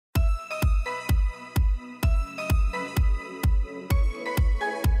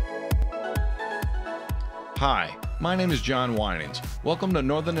Hi, my name is John Winans. Welcome to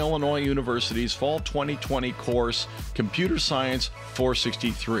Northern Illinois University's Fall 2020 course, Computer Science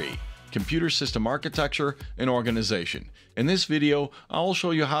 463, Computer System Architecture and Organization. In this video, I'll show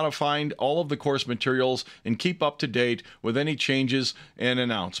you how to find all of the course materials and keep up to date with any changes and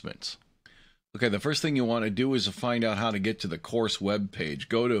announcements. Okay, the first thing you want to do is to find out how to get to the course web page.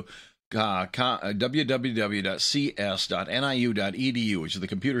 Go to www.cs.niu.edu, which is the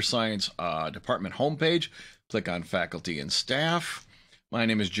Computer Science Department homepage. Click on Faculty and Staff. My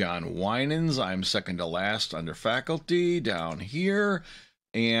name is John Winans. I'm second to last under Faculty down here.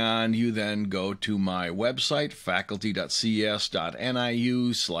 And you then go to my website,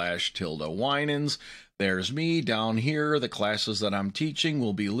 faculty.cs.niu/Winans. There's me down here. The classes that I'm teaching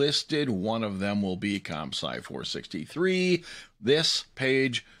will be listed. One of them will be Comp Sci 463. This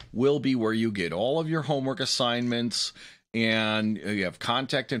page will be where you get all of your homework assignments, and you have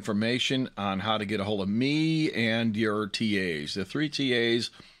contact information on how to get a hold of me and your TAs. The three TAs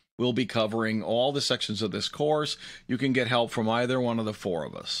will be covering all the sections of this course. You can get help from either one of the four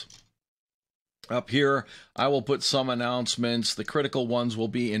of us. Up here, I will put some announcements. The critical ones will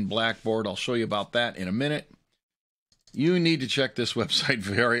be in Blackboard. I'll show you about that in a minute. You need to check this website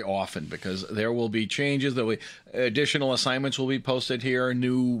very often because there will be changes. There will be additional assignments will be posted here.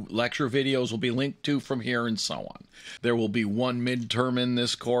 New lecture videos will be linked to from here and so on. There will be one midterm in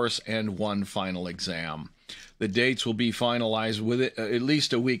this course and one final exam. The dates will be finalized with it at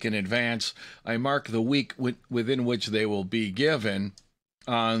least a week in advance. I mark the week within which they will be given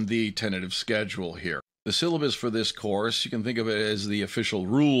on the tentative schedule here. The syllabus for this course, you can think of it as the official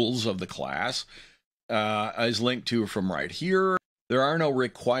rules of the class, is linked to from right here. There are no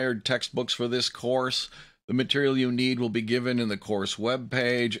required textbooks for this course. The material you need will be given in the course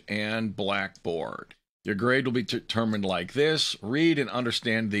webpage and Blackboard. Your grade will be determined like this. Read and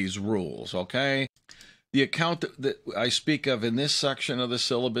understand these rules, okay? The account that I speak of in this section of the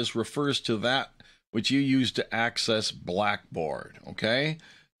syllabus refers to that which you use to access Blackboard, okay?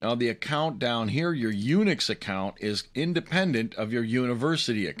 Now, the account down here, your Unix account, is independent of your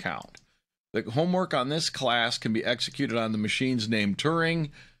university account. The homework on this class can be executed on the machines named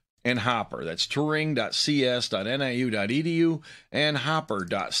Turing and Hopper. That's turing.cs.niu.edu and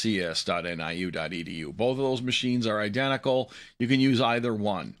hopper.cs.niu.edu. Both of those machines are identical. You can use either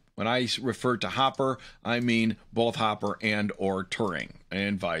one. When I refer to Hopper, I mean both Hopper and or Turing,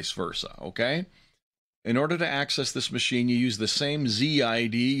 and vice versa, okay? In order to access this machine, you use the same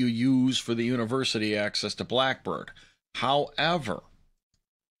ZID you use for the university access to Blackboard. However,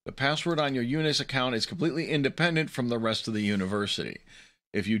 the password on your Unix account is completely independent from the rest of the university.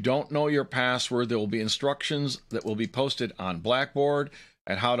 If you don't know your password, there will be instructions that will be posted on Blackboard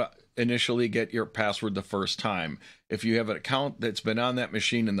at how to initially get your password the first time. If you have an account that's been on that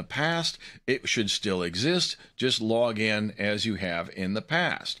machine in the past, it should still exist. Just log in as you have in the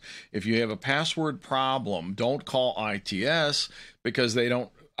past. If you have a password problem, don't call ITS because they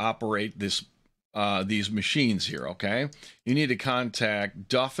don't operate these machines here, okay? You need to contact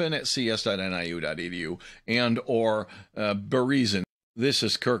Duffin at cs.niu.edu and or Berezin. This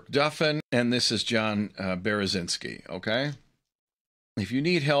is Kirk Duffin, and this is John Berezinski, okay? If you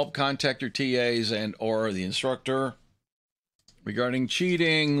need help, contact your TAs and or the instructor. Regarding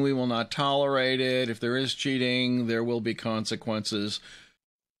cheating, we will not tolerate it. If there is cheating, there will be consequences.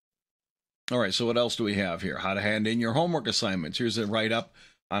 All right, so what else do we have here? How to hand in your homework assignments. Here's a write-up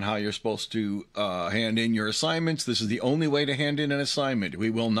on how you're supposed to hand in your assignments. This is the only way to hand in an assignment. We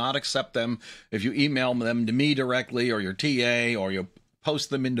will not accept them if you email them to me directly or your TA or you post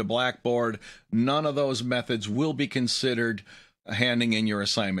them into Blackboard. None of those methods will be considered handing in your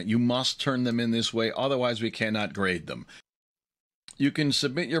assignment. You must turn them in this way, otherwise we cannot grade them. You can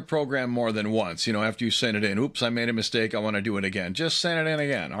submit your program more than once, after you send it in. Oops, I made a mistake, I want to do it again. Just send it in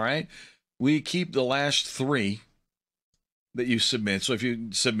again, all right? We keep the last three that you submit. So if you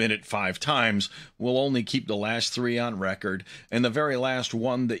submit it 5 times, we'll only keep the last 3 on record, and the very last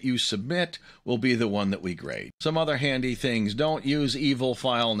one that you submit will be the one that we grade. Some other handy things: don't use evil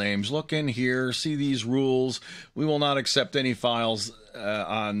file names. Look in here, see these rules. We will not accept any files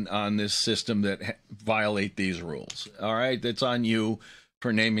on this system that violate these rules. All right, that's on you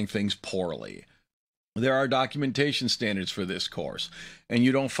for naming things poorly. There are documentation standards for this course, and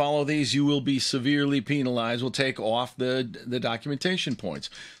you don't follow these, you will be severely penalized. We'll take off the documentation points.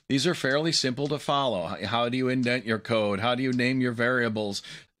 These are fairly simple to follow. How do you indent your code? How do you name your variables?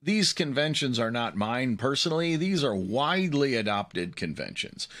 These conventions are not mine personally. These are widely adopted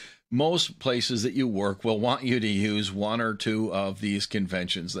conventions. most places that you work will want you to use one or two of these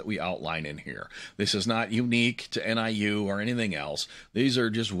conventions that we outline in here. This is not unique to NIU or anything else. These are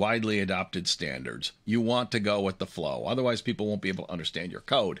just widely adopted standards. You want to go with the flow. Otherwise, people won't be able to understand your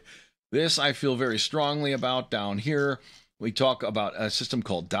code. This I feel very strongly about down here. We talk about a system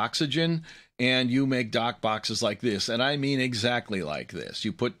called Doxygen, and you make doc boxes like this, and I mean exactly like this.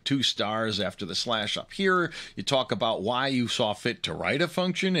 You put 2 stars after the slash up here. You talk about why you saw fit to write a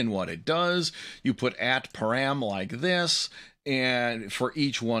function and what it does. You put @param like this, and for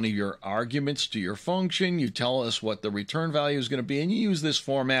each one of your arguments to your function, you tell us what the return value is going to be, and you use this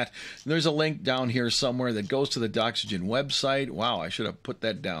format. There's a link down here somewhere that goes to the Doxygen website. Wow, I should have put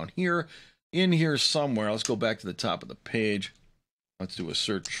that down here. In here somewhere, let's go back to the top of the page. Let's do a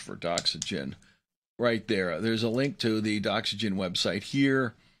search for Doxygen. Right there. There's a link to the Doxygen website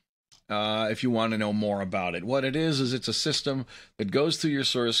here if you want to know more about it. What it is it's a system that goes through your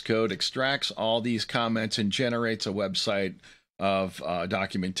source code, extracts all these comments, and generates a website of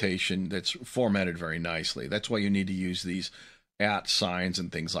documentation that's formatted very nicely. That's why you need to use these @ signs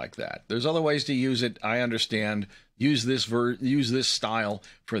and things like that. There's other ways to use it. I understand. Use this style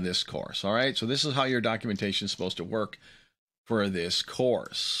for this course. All right. So this is how your documentation is supposed to work for this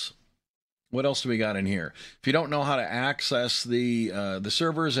course. What else do we got in here? If you don't know how to access the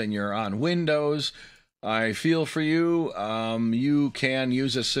servers and you're on Windows, I feel for you. You can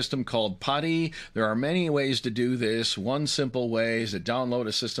use a system called PuTTY. There are many ways to do this. One simple way is to download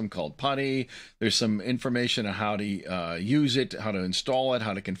a system called PuTTY. There's some information on how to use it, how to install it,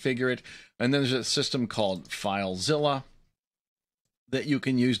 how to configure it. And then there's a system called FileZilla that you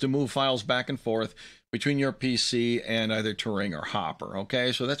can use to move files back and forth between your PC and either Turing or Hopper.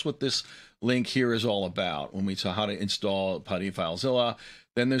 Okay, so that's what this link here is all about when we saw how to install PuTTY FileZilla.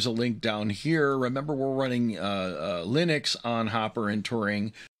 Then there's a link down here. Remember, we're running Linux on Hopper and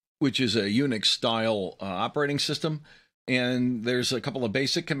Turing, which is a Unix-style operating system. And there's a couple of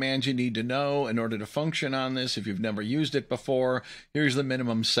basic commands you need to know in order to function on this. If you've never used it before, here's the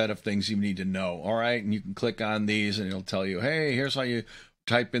minimum set of things you need to know. All right, and you can click on these, and it'll tell you, hey, here's how you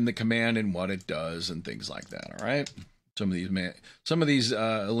type in the command and what it does and things like that. All right. Some of these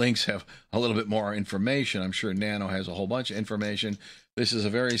links have a little bit more information. I'm sure Nano has a whole bunch of information. This is a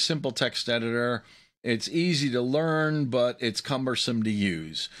very simple text editor. It's easy to learn, but it's cumbersome to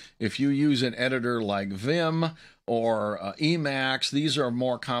use. If you use an editor like Vim or Emacs, these are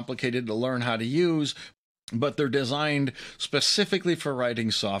more complicated to learn how to use, but they're designed specifically for writing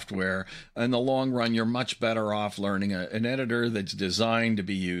software. In the long run, you're much better off learning an editor that's designed to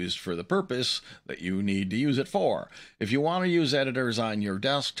be used for the purpose that you need to use it for. If you want to use editors on your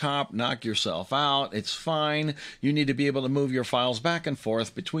desktop, knock yourself out. It's fine. You need to be able to move your files back and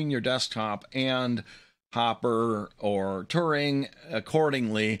forth between your desktop and Hopper or Turing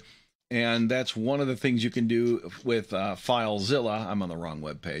accordingly. And that's one of the things you can do with FileZilla. I'm on the wrong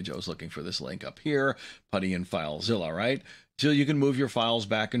web page. I was looking for this link up here, PuTTY and FileZilla, right? So you can move your files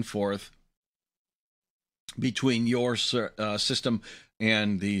back and forth between your system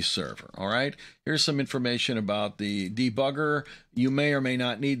and the server, all right? Here's some information about the debugger. You may or may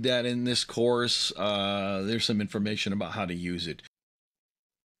not need that in this course. There's some information about how to use it.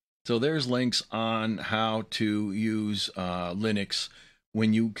 So there's links on how to use Linux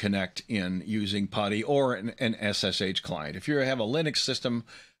when you connect in using PuTTY or an SSH client. If you have a Linux system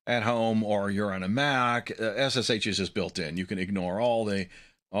at home or you're on a Mac, SSH is just built in. You can ignore all this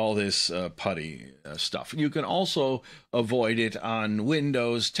PuTTY stuff. You can also avoid it on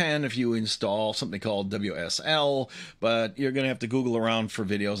Windows 10 if you install something called WSL, but you're going to have to Google around for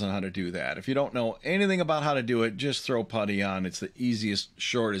videos on how to do that. If you don't know anything about how to do it, just throw PuTTY on. It's the easiest,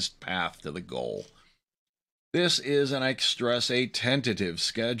 shortest path to the goal. This is, and I stress, a tentative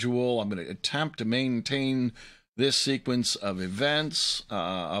schedule. I'm going to attempt to maintain this sequence of events,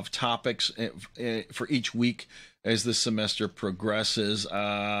 of topics for each week as the semester progresses.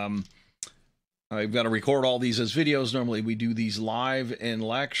 I've got to record all these as videos. Normally we do these live in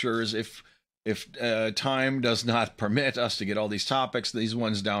lectures. If time does not permit us to get all these topics, these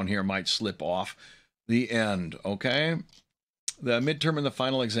ones down here might slip off the end, okay? The midterm and the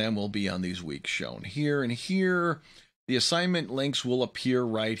final exam will be on these weeks shown here and here. The assignment links will appear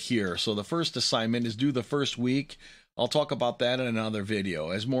right here. So the first assignment is due the first week. I'll talk about that in another video.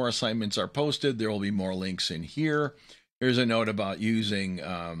 As more assignments are posted, there will be more links in here. Here's a note about using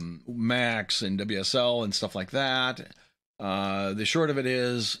Macs and WSL and stuff like that. The short of it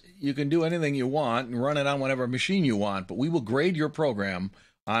is you can do anything you want and run it on whatever machine you want, but we will grade your program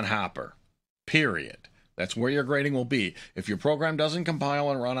on Hopper, period. That's where your grading will be. If your program doesn't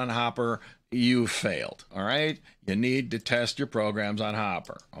compile and run on Hopper, you failed. All right? You need to test your programs on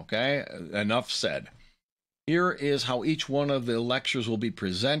Hopper. Okay? Enough said. Here is how each one of the lectures will be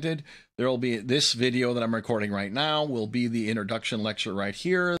presented. There will be this video that I'm recording right now will be the introduction lecture right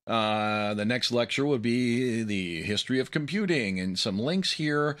here. The next lecture would be the history of computing and some links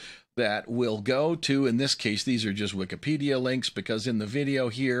here that will go to, in this case, these are just Wikipedia links because in the video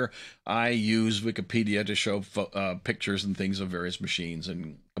here, I use Wikipedia to show pictures and things of various machines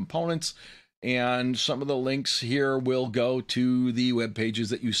and components. And some of the links here will go to the web pages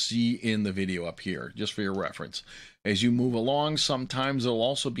that you see in the video up here, just for your reference. As you move along, sometimes there'll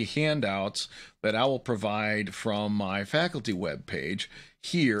also be handouts that I will provide from my faculty web page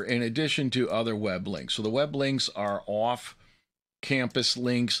here, in addition to other web links. So the web links are off-campus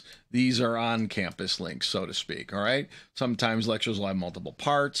links. These are on-campus links, so to speak, all right? Sometimes lectures will have multiple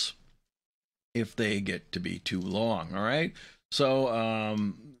parts if they get to be too long, all right?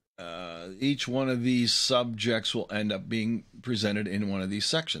 So, each one of these subjects will end up being presented in one of these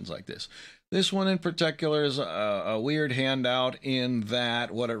sections like this. This one in particular is a weird handout in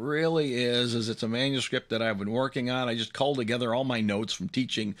that what it really is it's a manuscript that I've been working on. I just culled together all my notes from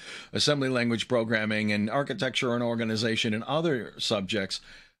teaching assembly language programming and architecture and organization and other subjects,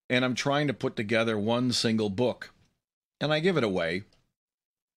 and I'm trying to put together one single book, and I give it away.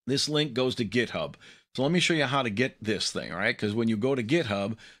 This link goes to GitHub. So let me show you how to get this thing, all right? Because when you go to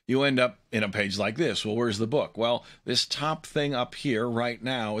GitHub, you end up in a page like this. Well, where's the book? Well, this top thing up here right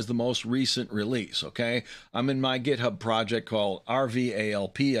now is the most recent release, okay? I'm in my GitHub project called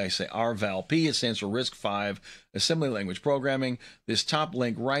RVALP. I say RVALP. It stands for RISC-V Assembly Language Programming. This top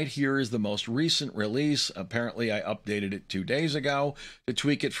link right here is the most recent release. Apparently, I updated it 2 days ago to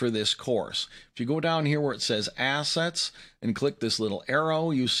tweak it for this course. If you go down here where it says Assets and click this little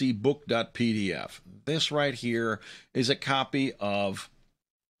arrow, you see book.pdf. This right here is a copy of,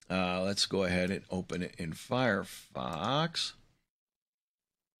 let's go ahead and open it in Firefox.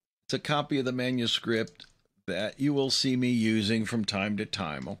 It's a copy of the manuscript that you will see me using from time to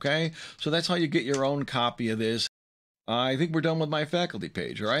time, okay? So that's how you get your own copy of this. I think we're done with my faculty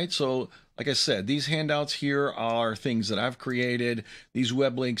page, all right? So like I said, these handouts here are things that I've created. These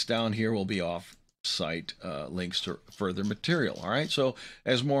web links down here will be off site links to further material. All right, so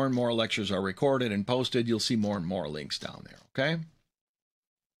as more and more lectures are recorded and posted, you'll see more and more links down there.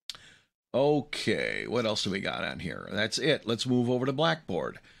 Okay, what else do we got on here? That's it. Let's move over to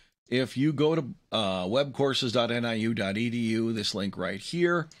Blackboard. If you go to webcourses.niu.edu, this link right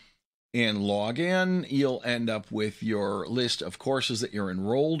here, and log in, you'll end up with your list of courses that you're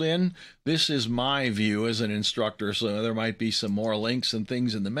enrolled in. This is my view as an instructor, so there might be some more links and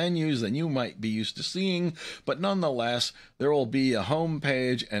things in the menus than you might be used to seeing, but nonetheless, there will be a home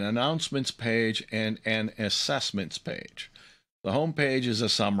page, an announcements page, and an assessments page. The home page is a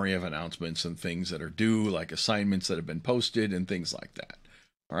summary of announcements and things that are due, like assignments that have been posted and things like that.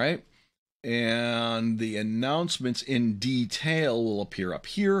 All right? And the announcements in detail will appear up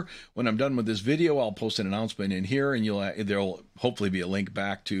here. When I'm done with this video, I'll post an announcement in here, and there'll hopefully be a link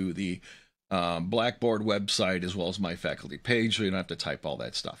back to the Blackboard website as well as my faculty page, so you don't have to type all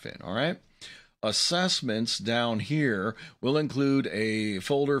that stuff in. All right. Assessments down here will include a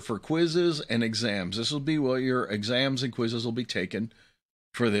folder for quizzes and exams. This will be where your exams and quizzes will be taken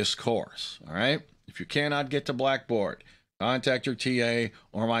for this course. All right. If you cannot get to Blackboard, contact your TA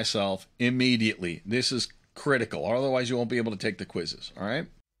or myself immediately. This is critical. Otherwise, you won't be able to take the quizzes. All right.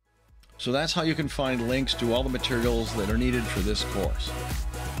 So that's how you can find links to all the materials that are needed for this course.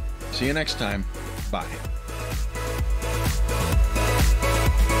 See you next time. Bye.